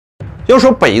要说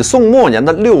北宋末年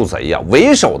的六贼呀，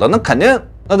为首的那肯定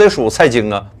那得属蔡京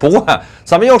啊。不过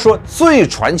咱们要说最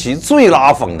传奇、最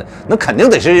拉风的，那肯定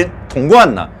得是童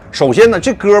贯呢。首先呢，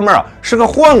这哥们儿啊是个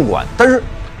宦官，但是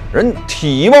人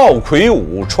体貌魁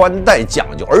梧，穿戴讲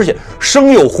究，而且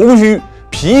生有胡须，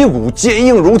皮骨坚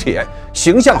硬如铁，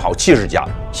形象好气势佳。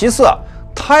其次啊，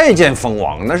太监封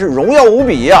王那是荣耀无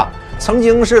比呀。曾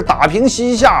经是打平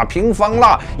西下平方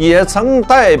腊，也曾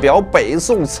代表北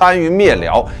宋参与灭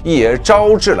辽，也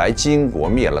招致来金帼，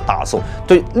灭了大宋。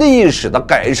对历史的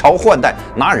改朝换代，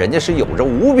那人家是有着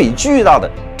无比巨大的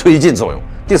推进作用。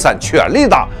第三，权力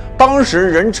大，当时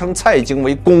人称蔡京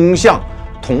为公相，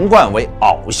童贯为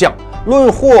鳌相。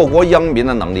论祸国殃民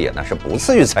的能力，那是不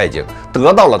次于蔡京，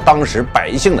得到了当时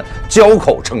百姓的交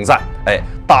口称赞。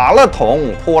打了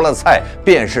铜，泼了菜，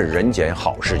便是人间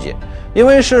好世界。因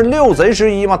为是六贼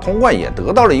之一嘛，童贯也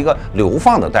得到了一个流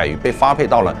放的待遇，被发配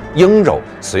到了英州，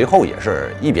随后也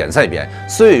是一贬再贬，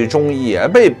最终也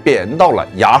被贬到了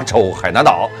崖州海南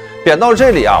岛。贬到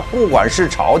这里啊，不管是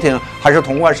朝廷还是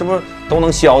童贯，是不是都能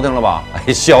消停了吧？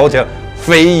消停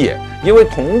非也。因为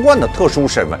童贯的特殊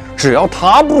身份，只要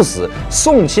他不死，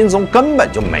宋钦宗根本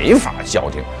就没法消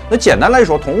停。那简单来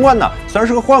说，童贯呢虽然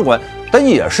是个宦官，但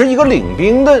也是一个领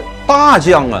兵的大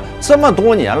将啊。这么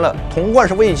多年了，童贯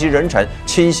是位极人臣，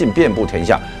亲信遍布天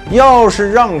下。要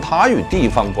是让他与地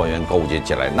方官员勾结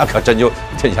起来，那可真就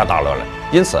天下大乱了。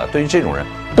因此，对于这种人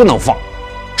不能放，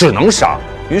只能杀。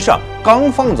于是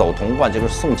刚放走童贯，这个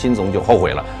宋钦宗就后悔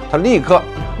了，他立刻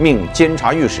命监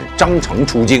察御史张成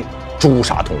出京诛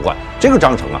杀童贯。这个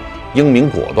张成啊，英明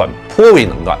果断，颇为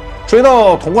能干。追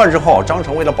到童贯之后，张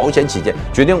成为了保险起见，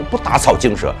决定不打草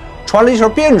惊蛇，穿了一身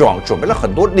便装，准备了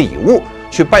很多礼物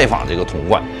去拜访这个童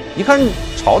贯。一看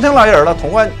朝廷来人了，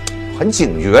童贯很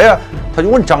警觉呀，他就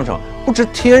问张成：“不知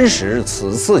天使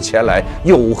此次前来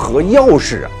有何要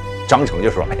事啊？”张成就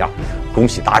说：“哎呀，恭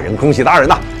喜大人，恭喜大人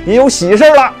呐，你有喜事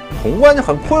了。”童贯就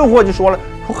很困惑，就说了：“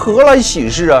说何来喜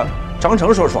事啊？”张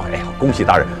成说：“哎呀，恭喜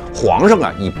大人，皇上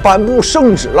啊已颁布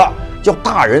圣旨了，叫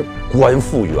大人官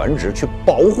复原职，去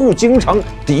保护京城，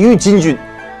抵御金军。”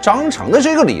张成的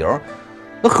这个理由，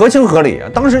那合情合理啊。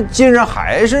当时金人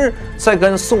还是在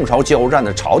跟宋朝交战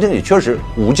的，朝廷也确实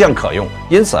无将可用，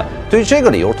因此对于这个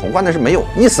理由，童贯那是没有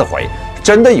一丝怀疑，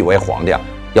真的以为皇帝啊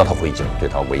要他回京，对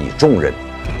他委以重任。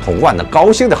童贯呢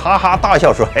高兴的哈哈大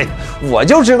笑说：“嘿，我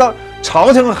就知道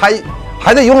朝廷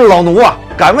还得用老奴啊！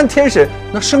敢问天使，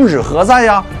那圣旨何在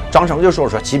呀？”张成就说：“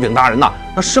启禀大人呐，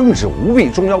那圣旨无比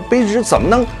重要，卑职怎么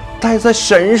能带在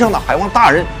身上呢？还望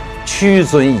大人屈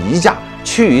尊移驾，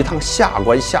去一趟下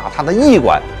官下榻的驿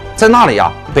馆，在那里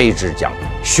啊，卑职将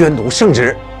宣读圣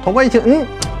旨。”童贯一听，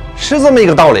是这么一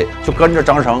个道理，就跟着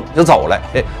张成就走了。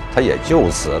他也就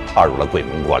此踏入了鬼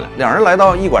门关了。两人来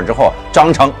到驿馆之后，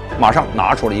张成马上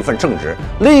拿出了一份圣旨，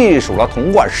隶属了童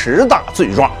贯10大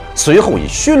罪状，随后以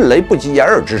迅雷不及掩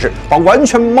耳之势，把完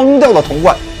全懵掉的童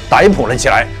贯逮捕了起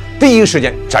来，第一时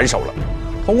间斩首了。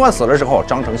童贯死了之后，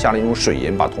张成下令用水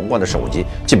银把童贯的首级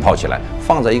浸泡起来，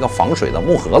放在一个防水的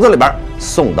木盒子里边，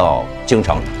送到京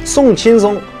城。宋钦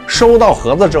宗收到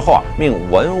盒子之后啊，命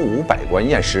文武百官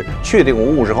验尸，确定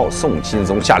无误之后，宋钦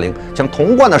宗下令将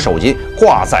童贯的首级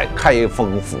挂在开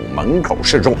封府门口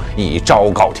示众，以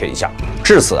昭告天下。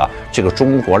至此啊，这个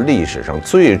中国历史上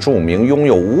最著名、拥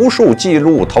有无数记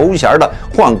录头衔的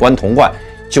宦官童贯，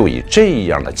就以这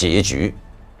样的结局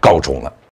告终了。